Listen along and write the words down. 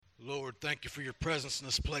Lord, thank you for your presence in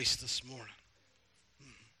this place this morning.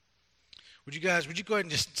 Would you go ahead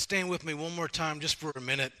and just stand with me one more time just for a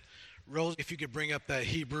minute? Rose, if you could bring up that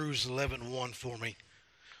Hebrews 11:1 for me.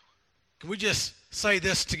 Can we just say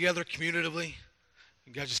this together communitively?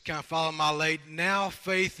 You guys just kind of follow my lead. Now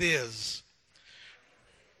faith is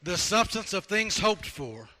the substance of things hoped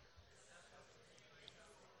for,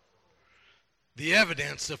 the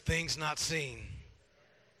evidence of things not seen.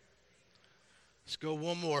 Let's go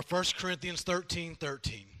one more. 1 Corinthians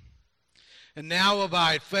 13:13. And now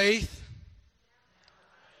abide faith,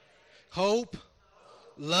 hope,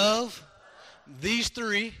 love, these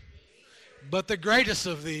three, but the greatest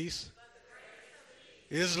of these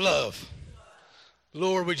is love.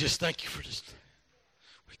 Lord, we just thank you for this.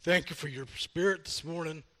 We thank you for your spirit this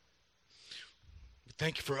morning. We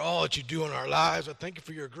thank you for all that you do in our lives. I thank you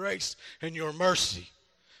for your grace and your mercy.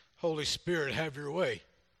 Holy Spirit, have your way.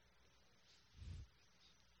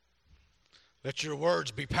 Let your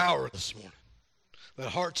words be power this morning. Let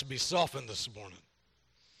hearts be softened this morning.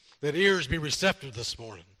 Let ears be receptive this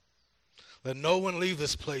morning. Let no one leave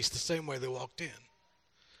this place the same way they walked in.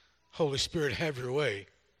 Holy Spirit, have your way.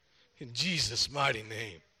 In Jesus' mighty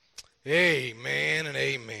name. Amen and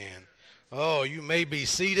amen. Oh, you may be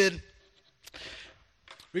seated.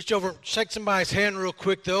 Reach over, shake somebody's hand real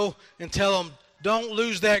quick, though, and tell them, don't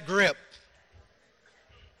lose that grip.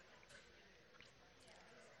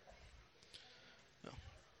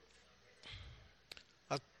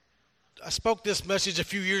 I spoke this message a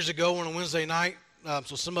few years ago on a Wednesday night,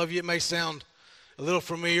 so some of you it may sound a little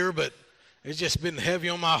familiar, but it's just been heavy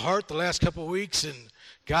on my heart the last couple of weeks, and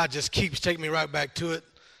God just keeps taking me right back to it.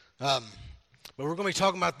 But we're going to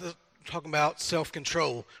be talking about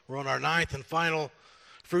self-control. We're on our 9th and final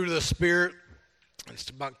fruit of the Spirit. It's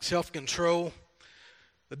about self-control.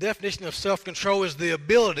 The definition of self-control is the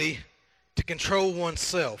ability to control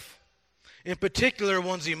oneself, in particular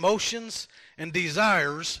one's emotions and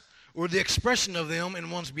desires, or the expression of them in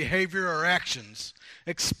one's behavior or actions,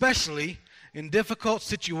 especially in difficult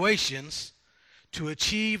situations, to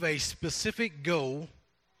achieve a specific goal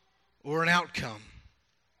or an outcome.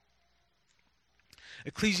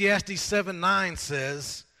 Ecclesiastes 7:9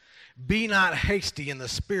 says, "Be not hasty in the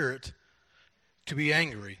spirit to be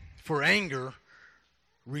angry, for anger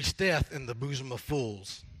reacheth in the bosom of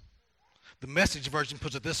fools." The Message version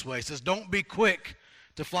puts it this way. It says, "Don't be quick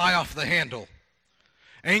to fly off the handle.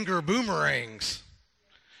 Anger boomerangs.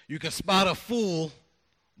 You can spot a fool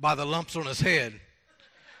by the lumps on his head."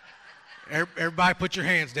 Everybody put your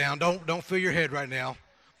hands down. Don't feel your head right now.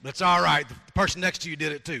 That's all right. The person next to you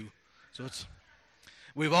did it too. So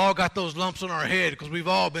we've all got those lumps on our head because we've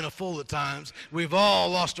all been a fool at times. We've all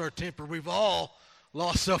lost our temper. We've all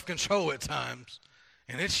lost self-control at times.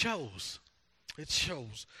 And it shows. It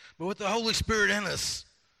shows. But with the Holy Spirit in us,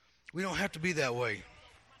 we don't have to be that way.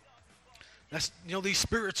 These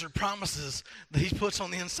spirits are promises that he puts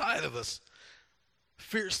on the inside of us.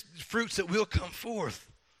 Fruits that will come forth.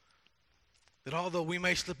 That although we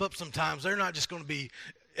may slip up sometimes, they're not just going to be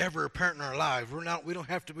ever apparent in our lives. We don't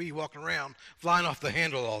have to be walking around flying off the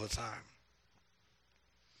handle all the time.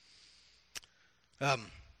 I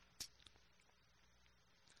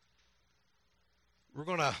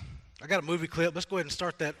got a movie clip. Let's go ahead and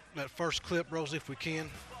start that first clip, Rosie, if we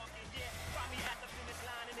can.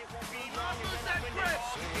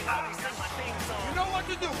 You know what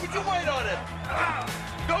to do. Put your weight on it.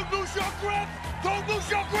 Don't lose your grip. Don't lose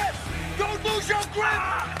your grip. Don't lose your grip.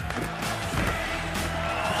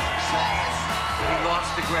 He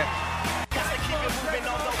lost the grip. Got to keep it moving,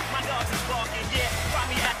 although my dogs is barking. Yeah, find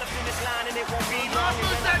me at the finish line and it won't be long. Don't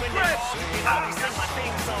lose that grip.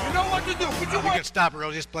 You know what to do. Put your We weight. can stop it,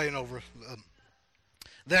 Rosie. It's playing over.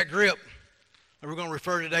 That grip that we're going to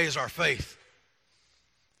refer to today is our faith.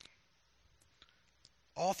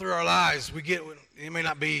 All through our lives, we get, it may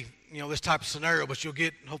not be, this type of scenario, but you'll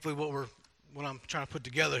get hopefully what I'm trying to put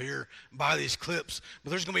together here by these clips.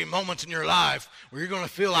 But there's going to be moments in your life where you're going to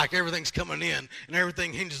feel like everything's coming in and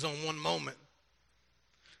everything hinges on one moment.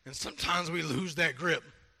 And sometimes we lose that grip.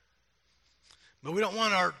 But we don't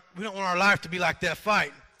want our life to be like that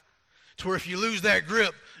fight, to where if you lose that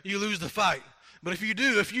grip, you lose the fight. But if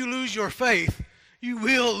you lose your faith, you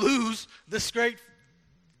will lose the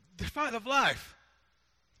fight of life.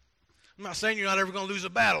 I'm not saying you're not ever going to lose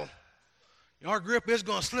a battle. Our grip is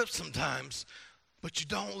going to slip sometimes, but you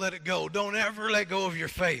don't let it go. Don't ever let go of your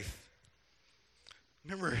faith.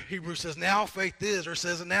 Remember, Hebrews says, now faith is, or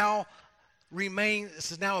says, now remain, it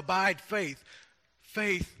says, now abide faith.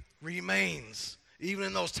 Faith remains. Even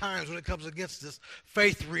in those times when it comes against us,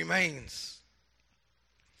 faith remains.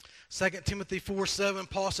 2 Timothy 4:7,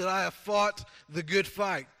 Paul said, I have fought the good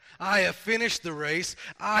fight. I have finished the race.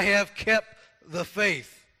 I have kept the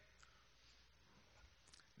faith.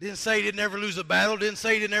 Didn't say he didn't ever lose a battle. Didn't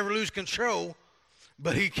say he didn't ever lose control.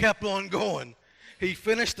 But he kept on going. He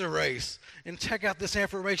finished the race. And check out this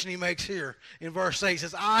affirmation he makes here in verse 8. He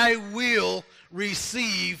says, I will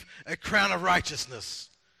receive a crown of righteousness.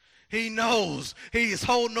 He knows he is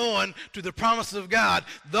holding on to the promises of God.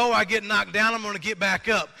 Though I get knocked down, I'm going to get back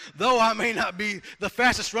up. Though I may not be the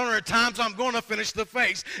fastest runner at times, I'm going to finish the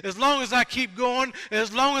race. As long as I keep going,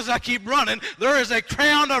 as long as I keep running, there is a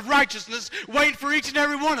crown of righteousness waiting for each and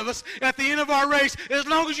every one of us at the end of our race, as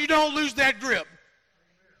long as you don't lose that grip.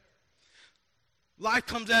 Life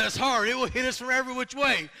comes at us hard. It will hit us from every which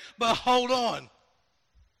way. But hold on.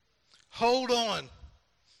 Hold on.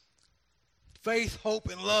 Faith,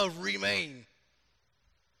 hope, and love remain.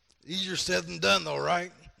 Easier said than done, though,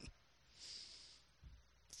 right?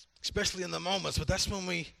 Especially in the moments. But that's when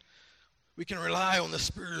we can rely on the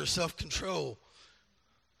spirit of self-control.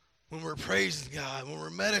 When we're praising God, when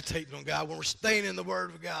we're meditating on God, when we're staying in the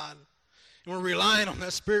Word of God, and we're relying on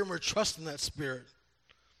that spirit, and we're trusting that spirit.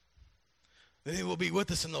 Then He will be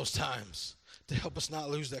with us in those times to help us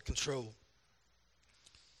not lose that control.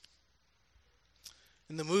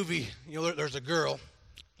 In the movie, there's a girl.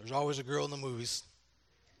 There's always a girl in the movies.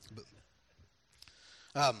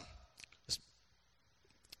 But,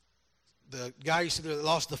 the guy you see that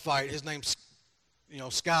lost the fight, his name's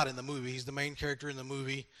Scott in the movie. He's the main character in the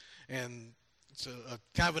movie, and it's a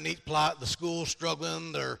kind of a neat plot. The school's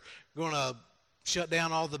struggling. They're going to shut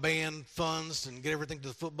down all the band funds and get everything to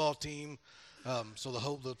the football team. So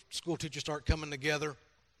the school teachers start coming together.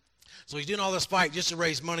 So he's doing all this fight just to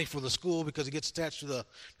raise money for the school because he gets attached to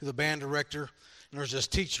the band director. And there's this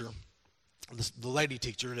teacher, the lady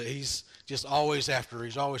teacher, that he's just always after her.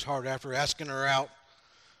 He's always hard after her, asking her out.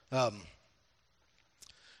 But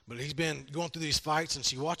he's been going through these fights, and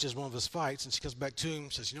she watches one of his fights, and she comes back to him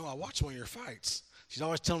and says, I watched one of your fights. She's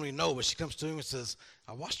always telling me no, but she comes to him and says,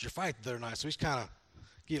 I watched your fight the other night. So he's kind of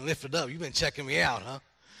getting lifted up. You've been checking me out, huh?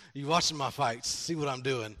 You watching my fights, see what I'm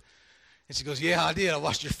doing. And she goes, yeah, I did. I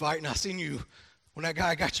watched your fight, and I seen you. When that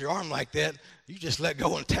guy got your arm like that, you just let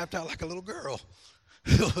go and tapped out like a little girl.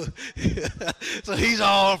 So he's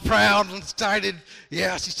all proud and excited.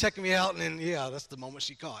 Yeah, she's checking me out, and then, that's the moment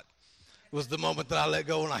she caught. It was the moment that I let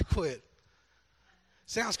go and I quit.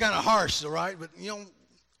 Sounds kind of harsh, right? But,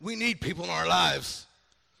 we need people in our lives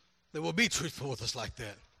that will be truthful with us like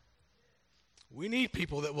that. We need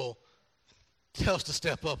people that will tell us to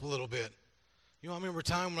step up a little bit. I remember a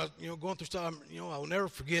time when I was, going through stuff, I will never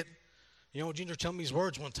forget, Ginger told me these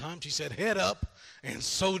words one time. She said, head up and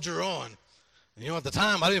soldier on. And, at the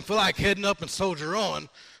time, I didn't feel like heading up and soldier on.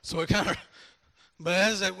 So it but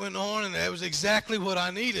as that went on, and that was exactly what I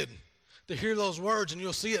needed, to hear those words. And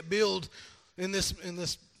you'll see it build in these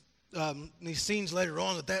scenes later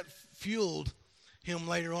on, that fueled him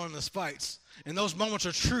later on in his fights. And those moments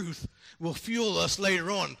of truth will fuel us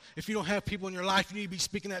later on. If you don't have people in your life, you need to be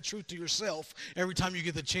speaking that truth to yourself every time you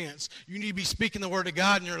get the chance. You need to be speaking the Word of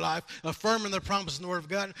God in your life, affirming the promise in the Word of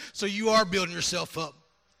God, so you are building yourself up.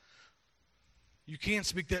 You can't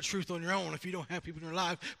speak that truth on your own if you don't have people in your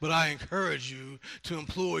life, but I encourage you to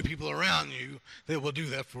employ people around you that will do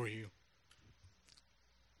that for you.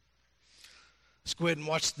 Let's go ahead and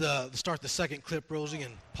start the second clip, Rosie,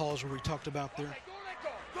 and pause where we talked about there.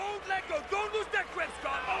 Don't let go. Don't lose that grip,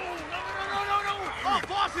 Scott. Oh, no. Oh,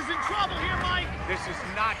 Boss is in trouble here, Mike. This is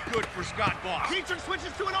not good for Scott Boss. Teacher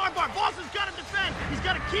switches to an armbar. Boss has got to defend. He's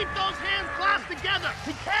got to keep those hands clasped together.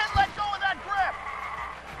 He can't let go of that grip.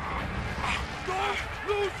 Don't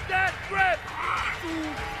lose that grip. Do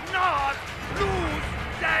not lose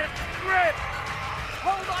that grip.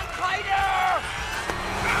 Hold on tighter.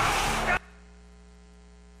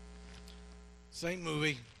 Same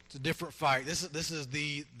movie. It's a different fight. This is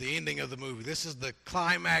the ending of the movie. This is the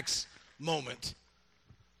climax moment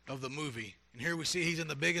of the movie. And here we see he's in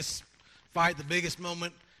the biggest fight, the biggest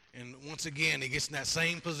moment, and once again he gets in that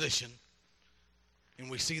same position,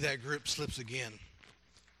 and we see that grip slips again.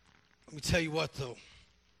 Let me tell you what, though.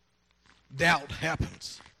 Doubt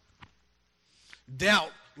happens.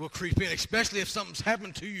 Doubt will creep in, especially if something's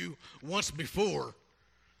happened to you once before.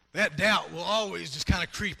 That doubt will always just kind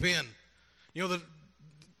of creep in. The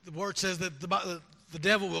word says that the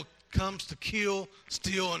devil comes to kill,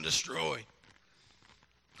 steal, and destroy.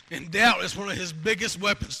 And doubt is one of his biggest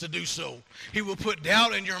weapons to do so. He will put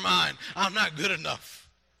doubt in your mind. I'm not good enough.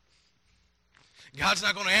 God's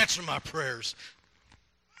not going to answer my prayers.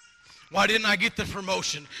 Why didn't I get the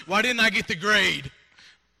promotion? Why didn't I get the grade?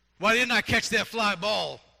 Why didn't I catch that fly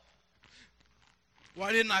ball?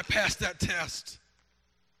 Why didn't I pass that test?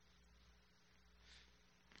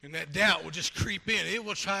 And that doubt will just creep in. It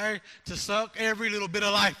will try to suck every little bit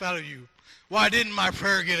of life out of you. Why didn't my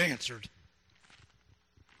prayer get answered?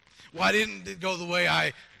 Why didn't it go the way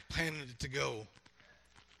I planned it to go?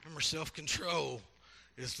 Remember, self-control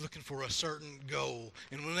is looking for a certain goal.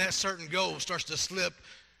 And when that certain goal starts to slip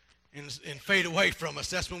and fade away from us,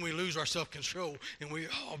 that's when we lose our self-control. And we've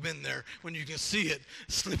all been there when you can see it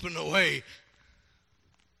slipping away.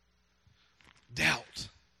 Doubt.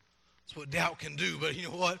 That's what doubt can do. But you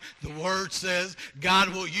know what? The Word says God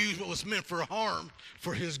will use what was meant for harm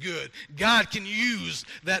for His good. God can use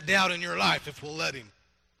that doubt in your life if we'll let Him.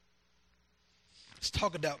 Let's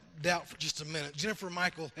talk about doubt for just a minute. Jennifer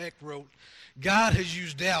Michael Heck wrote, God has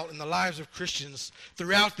used doubt in the lives of Christians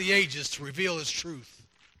throughout the ages to reveal His truth.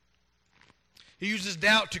 He uses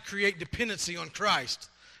doubt to create dependency on Christ,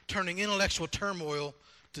 turning intellectual turmoil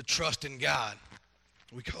to trust in God.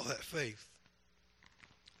 We call that faith.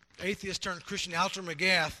 Atheist turned Christian Alton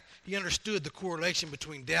McGath, he understood the correlation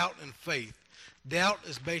between doubt and faith. Doubt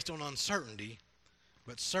is based on uncertainty,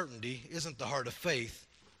 but certainty isn't the heart of faith.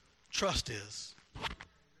 Trust is.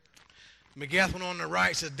 McGath went on to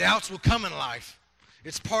write, said, doubts will come in life.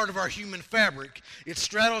 It's part of our human fabric. It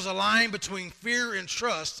straddles a line between fear and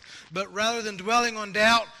trust, but rather than dwelling on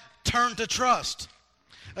doubt, turn to trust.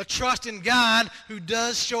 A trust in God who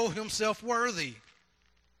does show Himself worthy.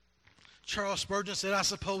 Charles Spurgeon said, I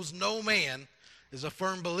suppose no man is a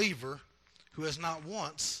firm believer who has not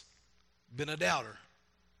once been a doubter.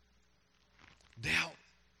 Doubt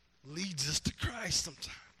leads us to Christ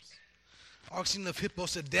sometimes. Augustine of Hippo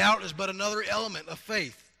said, doubt is but another element of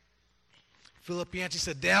faith. Philip Yancey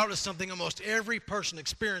said, doubt is something almost every person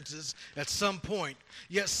experiences at some point,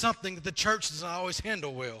 yet something that the church does not always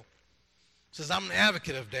handle well. He says, I'm an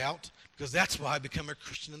advocate of doubt because that's why I became a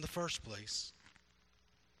Christian in the first place.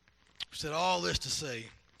 I said all this to say,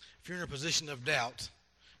 if you're in a position of doubt,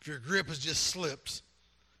 if your grip has just slipped,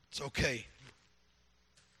 it's okay.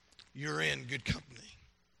 You're in good company.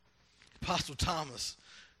 Apostle Thomas,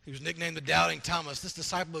 he was nicknamed the Doubting Thomas. This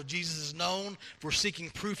disciple of Jesus is known for seeking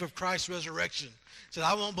proof of Christ's resurrection. He said,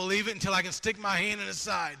 I won't believe it until I can stick my hand in His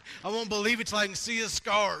side. I won't believe it until I can see His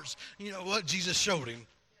scars. You know what? Jesus showed him.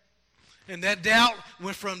 And that doubt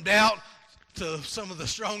went from doubt to some of the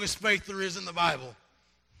strongest faith there is in the Bible.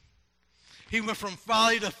 He went from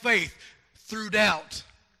folly to faith through doubt.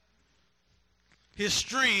 His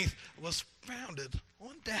strength was founded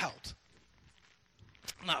on doubt.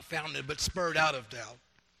 Not founded, but spurred out of doubt.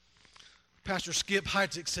 Pastor Skip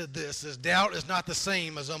Heitzig said this, says, doubt is not the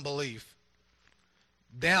same as unbelief.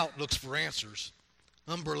 Doubt looks for answers.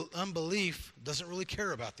 Unbelief doesn't really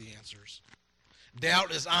care about the answers.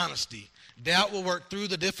 Doubt is honesty. Doubt will work through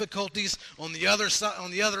the difficulties. On the other side,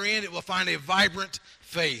 on the other end, it will find a vibrant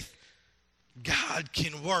faith. God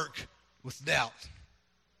can work with doubt.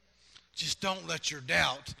 Just don't let your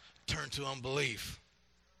doubt turn to unbelief.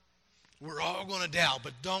 We're all going to doubt,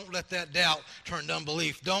 but don't let that doubt turn to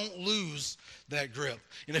unbelief. Don't lose that grip.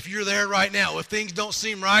 And if you're there right now, if things don't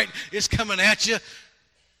seem right, it's coming at you,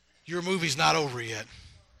 your movie's not over yet.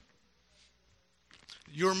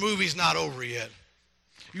 Your movie's not over yet.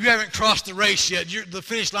 You haven't crossed the race yet. The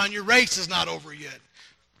finish line, your race is not over yet.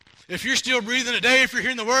 If you're still breathing today, if you're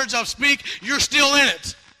hearing the words I speak, you're still in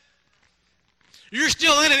it. You're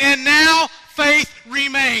still in it. And now faith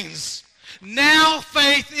remains. Now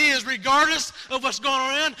faith is, regardless of what's going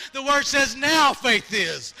on, the Word says now faith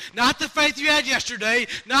is. Not the faith you had yesterday,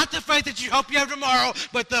 not the faith that you hope you have tomorrow,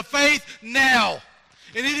 but the faith now.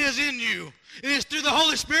 And it is in you. It is through the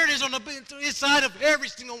Holy Spirit. It is on the inside of every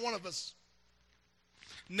single one of us.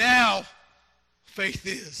 Now faith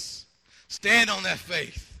is. Stand on that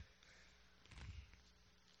faith.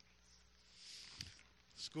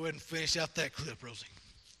 Let's go ahead and finish out that clip, Rosie.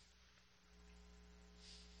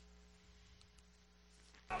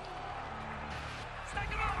 Stack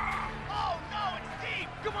him up! Oh, no, it's deep!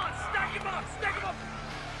 Come on, stack him up! Stack him up!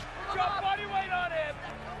 Drop body weight on him!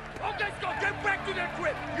 Okay, let's go! Get back to that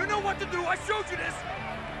grip! You know what to do! I showed you this!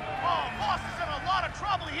 Oh, Moss is in a lot of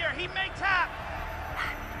trouble here. He may tap.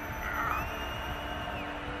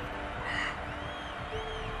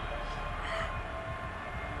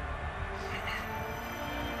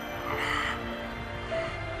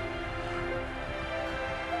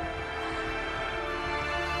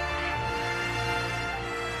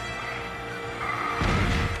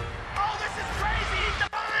 Oh, this is crazy. He's the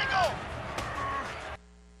angle.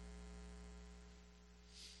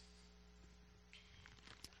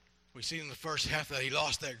 We see in the first half that he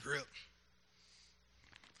lost that grip.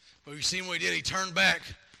 But we've seen what he did. He turned back.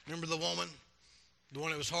 Remember the woman? The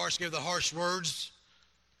one that was harsh, gave the harsh words.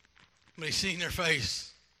 But he seen their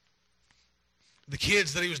face. The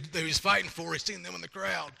kids that he was fighting for, he's seen them in the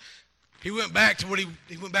crowd. He went back to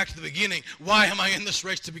he went back to the beginning. Why am I in this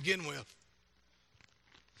race to begin with?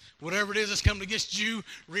 Whatever it is that's coming against you,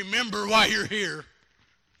 remember why you're here.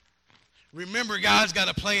 Remember, God's got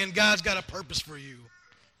a plan. God's got a purpose for you.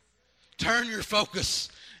 Turn your focus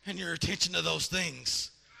and your attention to those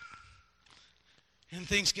things, and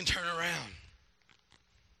things can turn around.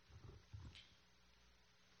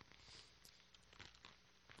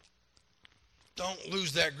 Don't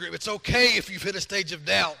lose that grip. It's okay if you've hit a stage of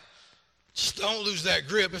doubt. Just don't lose that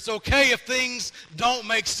grip. It's okay if things don't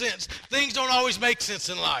make sense. Things don't always make sense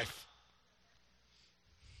in life.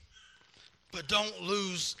 But don't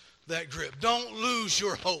lose that grip. Don't lose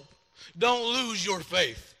your hope. Don't lose your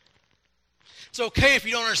faith. It's okay if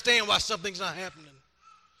you don't understand why something's not happening.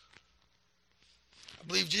 I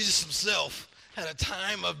believe Jesus himself had a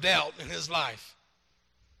time of doubt in his life.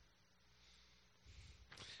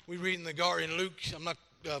 We read in the garden in Luke, I'm not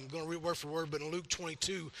going to read word for word, but in Luke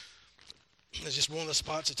 22, there's just one of the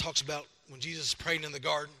spots that talks about when Jesus is praying in the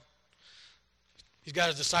garden. He's got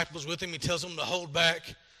his disciples with him. He tells them to hold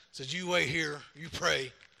back. Says, you wait here. You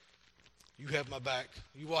pray. You have my back.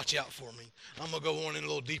 You watch out for me. I'm going to go on in a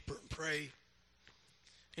little deeper and pray.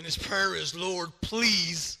 And his prayer is, Lord,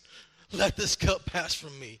 please let this cup pass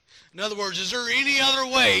from me. In other words, is there any other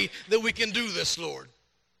way that we can do this, Lord?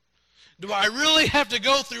 Do I really have to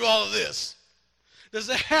go through all of this? Does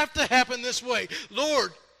it have to happen this way?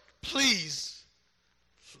 Lord, please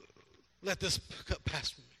let this cup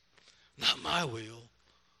pass from me. Not my will,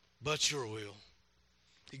 but your will.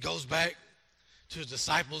 He goes back to his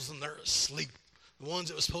disciples and they're asleep. The ones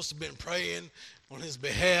that were supposed to have been praying on his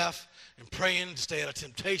behalf and praying to stay out of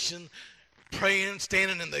temptation, praying,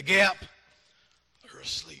 standing in the gap, they're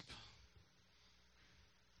asleep.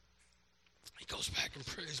 He goes back and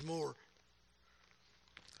prays more.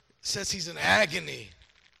 It says he's in agony.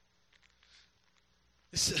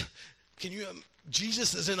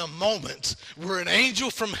 Jesus is in a moment where an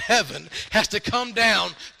angel from heaven has to come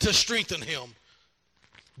down to strengthen him.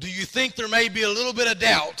 Do you think there may be a little bit of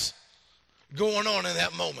doubt going on in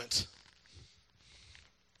that moment?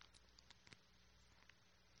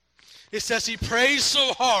 It says he prays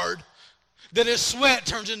so hard that his sweat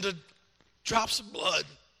turns into drops of blood.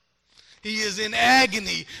 He is in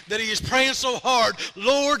agony that he is praying so hard,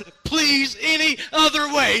 Lord, please, any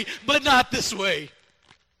other way, but not this way.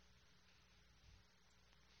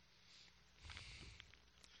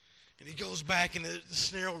 And he goes back and the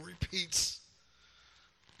scenario repeats.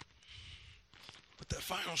 But that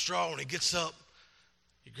final straw, when he gets up,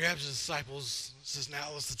 he grabs his disciples and says,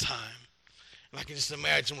 now is the time. And I can just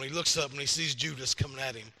imagine when he looks up and he sees Judas coming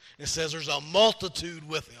at him. It says there's a multitude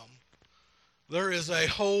with him. There is a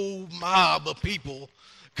whole mob of people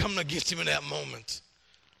coming against him in that moment.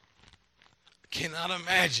 I cannot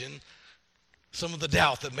imagine some of the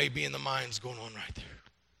doubt that may be in the minds going on right there.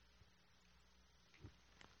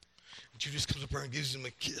 Judas comes up there and gives him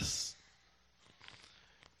a kiss.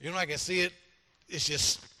 You know, I can see it. It's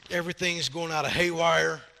just everything's going out of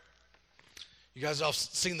haywire. You guys all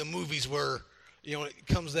seen the movies where, you know, it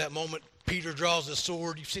comes to that moment, Peter draws his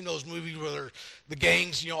sword. You've seen those movies where the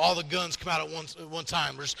gangs, you know, all the guns come out at one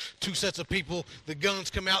time. There's two sets of people. The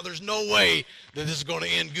guns come out. There's no way that this is going to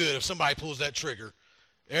end good if somebody pulls that trigger.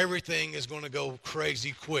 Everything is going to go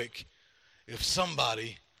crazy quick if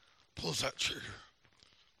somebody pulls that trigger.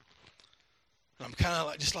 And I'm kind of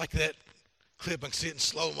like, just like that clip, I can see it in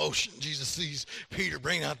slow motion. Jesus sees Peter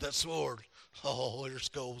bring out that sword. Oh, there it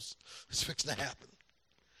goes. It's fixing to happen.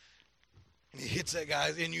 And he hits that guy,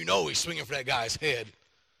 and you know he's swinging for that guy's head.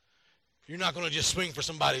 You're not going to just swing for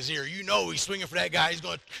somebody's ear. You know he's swinging for that guy. He's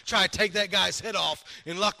going to try to take that guy's head off,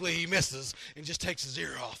 and luckily he misses and just takes his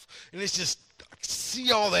ear off. And it's just, I can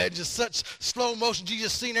see all that, just such slow motion.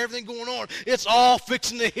 Jesus seeing everything going on. It's all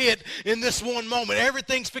fixing to hit in this one moment.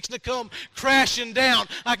 Everything's fixing to come crashing down.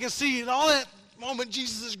 I can see in all that moment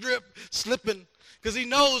Jesus' grip slipping because he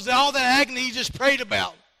knows that all that agony he just prayed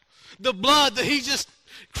about, the blood that he just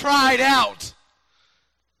cried out,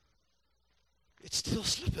 it's still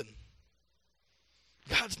slipping.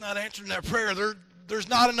 God's not answering that prayer. There's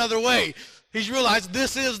not another way. He's realized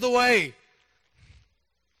this is the way.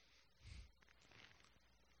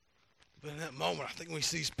 But in that moment, I think when he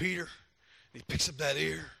sees Peter, he picks up that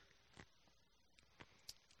ear.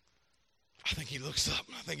 I think he looks up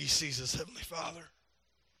and I think he sees his Heavenly Father.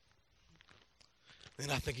 Then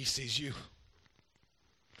I think he sees you.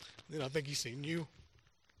 Then I think he's seen you.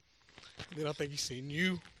 Then I think he's seen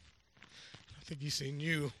you. I think he's seen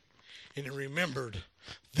you. And he remembered,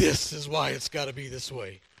 this is why it's got to be this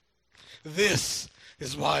way. This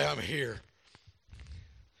is why I'm here.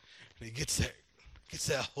 And he gets that gets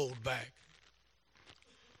that hold back.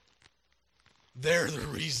 They're the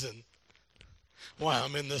reason why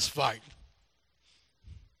I'm in this fight.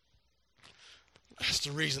 That's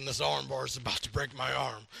the reason this arm bar is about to break my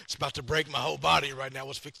arm. It's about to break my whole body right now.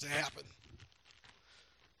 What's fixing to happen?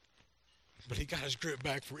 But he got his grip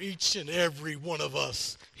back for each and every one of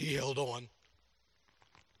us. He held on.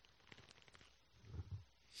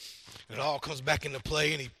 And it all comes back into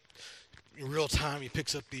play, and in real time, he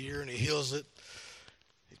picks up the ear and he heals it.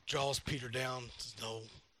 He draws Peter down. Says, no,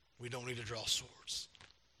 we don't need to draw swords.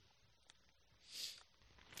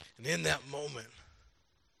 And in that moment,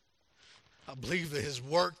 I believe that his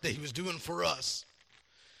work that he was doing for us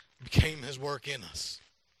became his work in us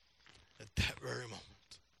at that very moment.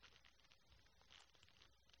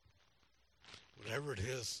 Whatever it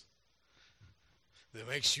is that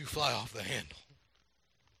makes you fly off the handle,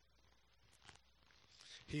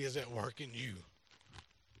 he is at work in you.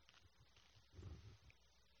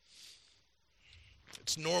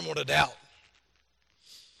 It's normal to doubt.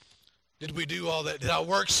 Did we do all that? Did I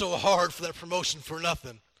work so hard for that promotion for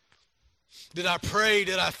nothing? Did I pray?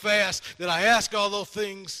 Did I fast? Did I ask all those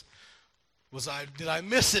things? Did I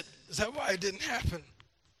miss it? Is that why it didn't happen?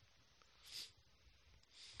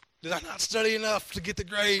 Did I not study enough to get the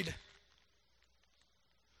grade?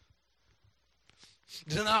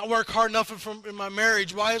 Did I not work hard enough in my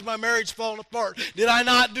marriage? Why is my marriage falling apart? Did I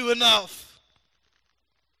not do enough?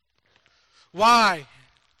 Why?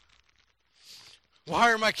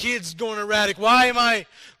 Why are my kids going erratic? Why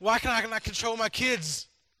can I not control my kids?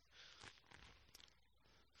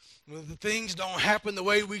 When the things don't happen the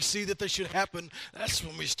way we see that they should happen, that's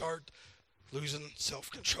when we start losing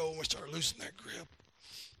self-control. We start losing that grip.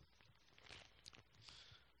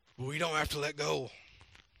 But we don't have to let go.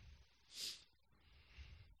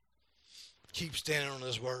 Keep standing on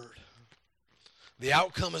his word. The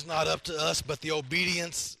outcome is not up to us, but the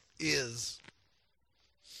obedience is.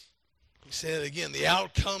 He said it again, the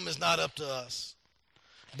outcome is not up to us,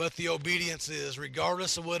 but the obedience is,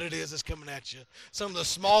 regardless of what it is that's coming at you. Some of the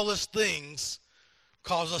smallest things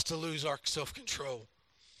cause us to lose our self-control.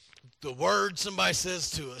 The words somebody says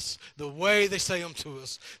to us, the way they say them to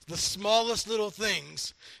us, the smallest little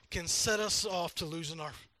things can set us off to losing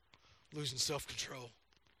self-control.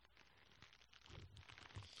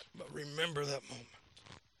 But remember that moment.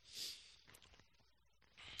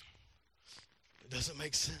 It doesn't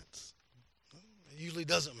make sense. It usually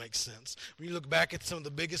doesn't make sense. When you look back at some of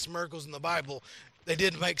the biggest miracles in the Bible, they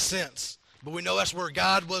didn't make sense. But we know that's where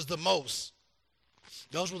God was the most.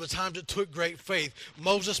 Those were the times it took great faith.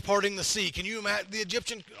 Moses parting the sea. Can you imagine the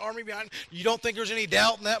Egyptian army behind? You don't think there's any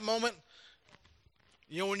doubt in that moment?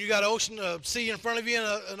 You know, when you got a sea in front of you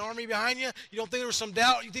and an army behind you, you don't think there was some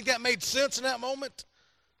doubt? You think that made sense in that moment?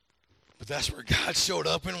 But that's where God showed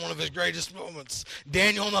up in one of his greatest moments.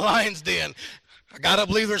 Daniel in the lion's den. I got to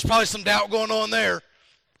believe there's probably some doubt going on there.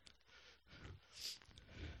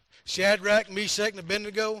 Shadrach, Meshach, and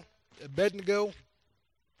Abednego.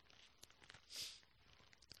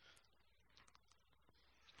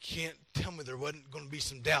 Can't tell me there wasn't going to be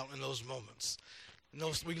some doubt in those moments.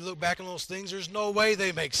 We look back on those things, there's no way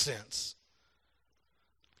they make sense.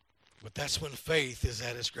 But that's when faith is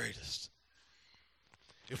at its greatest.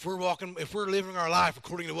 If we're living our life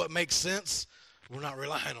according to what makes sense, we're not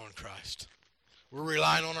relying on Christ. We're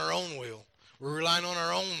relying on our own will. We're relying on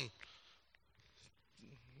our own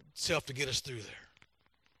self to get us through there.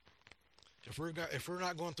 If we're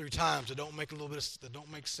not going through times that don't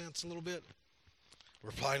make sense a little bit,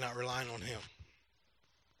 we're probably not relying on him.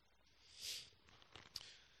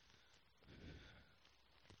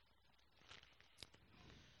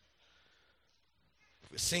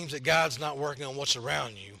 If it seems that God's not working on what's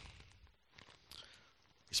around you,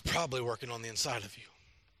 he's probably working on the inside of you.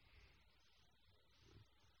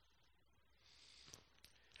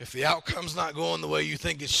 If the outcome's not going the way you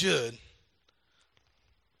think it should,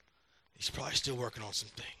 he's probably still working on some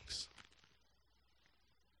things.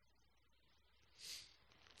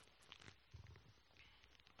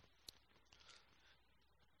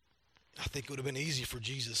 I think it would have been easy for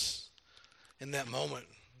Jesus in that moment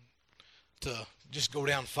to just go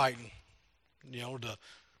down fighting, to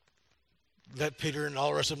let Peter and all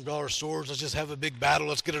the rest of them draw their swords. Let's just have a big battle.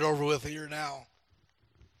 Let's get it over with here now.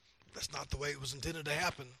 That's not the way it was intended to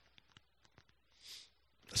happen.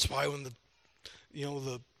 That's why when the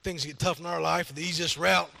things get tough in our life, the easiest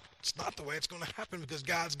route, it's not the way it's going to happen because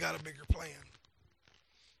God's got a bigger plan.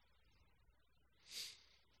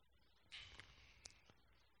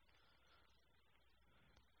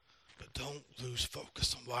 But don't lose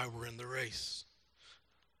focus on why we're in the race.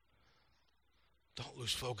 Don't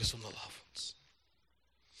lose focus on the loved ones.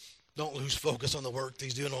 Don't lose focus on the work that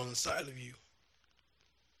he's doing on the inside of you.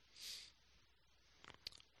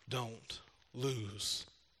 Don't lose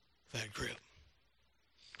that grip.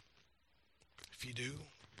 If you do,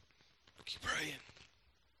 keep praying.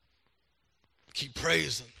 Keep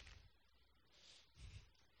praising.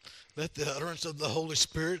 Let the utterance of the Holy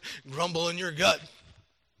Spirit grumble in your gut.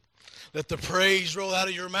 Let the praise roll out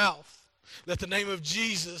of your mouth. Let the name of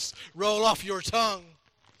Jesus roll off your tongue.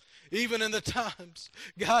 Even in the times,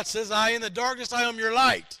 God says, in the darkness I am your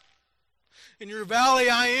light. In your valley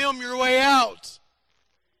I am your way out.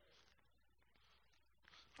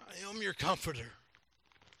 I am your comforter.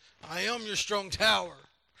 I am your strong tower.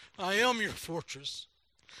 I am your fortress.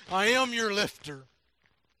 I am your lifter.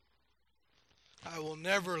 I will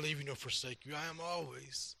never leave you nor forsake you. I am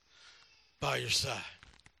always by your side.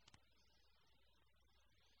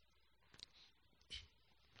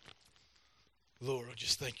 Lord, I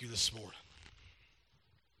just thank you this morning.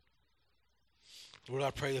 Lord, I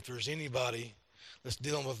pray that if there's anybody that's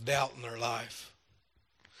dealing with doubt in their life,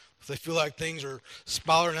 if they feel like things are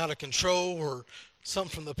spiraling out of control or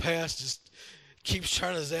something from the past just keeps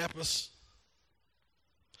trying to zap us,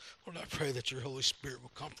 Lord, I pray that your Holy Spirit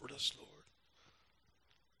will comfort us, Lord.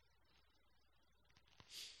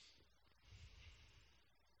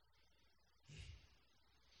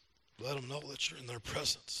 Let them know that you're in their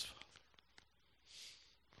presence, Father.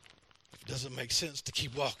 If it doesn't make sense to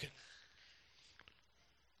keep walking,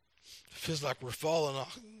 if it feels like we're falling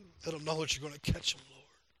off, let them know that you're going to catch them, Lord.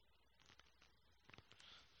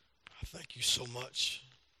 I thank you so much.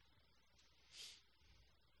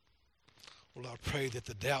 Lord, I pray that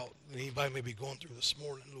the doubt that anybody may be going through this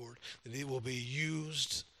morning, Lord, that it will be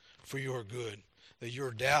used for your good, that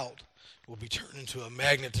your doubt will be turned into a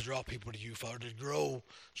magnet to draw people to you, Father, to grow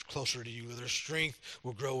closer to you, that their strength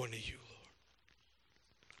will grow into you, Lord.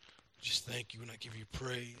 Just thank you, and I give you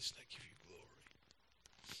praise, and I give you glory.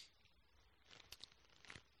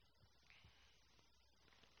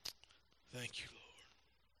 Thank you, Lord.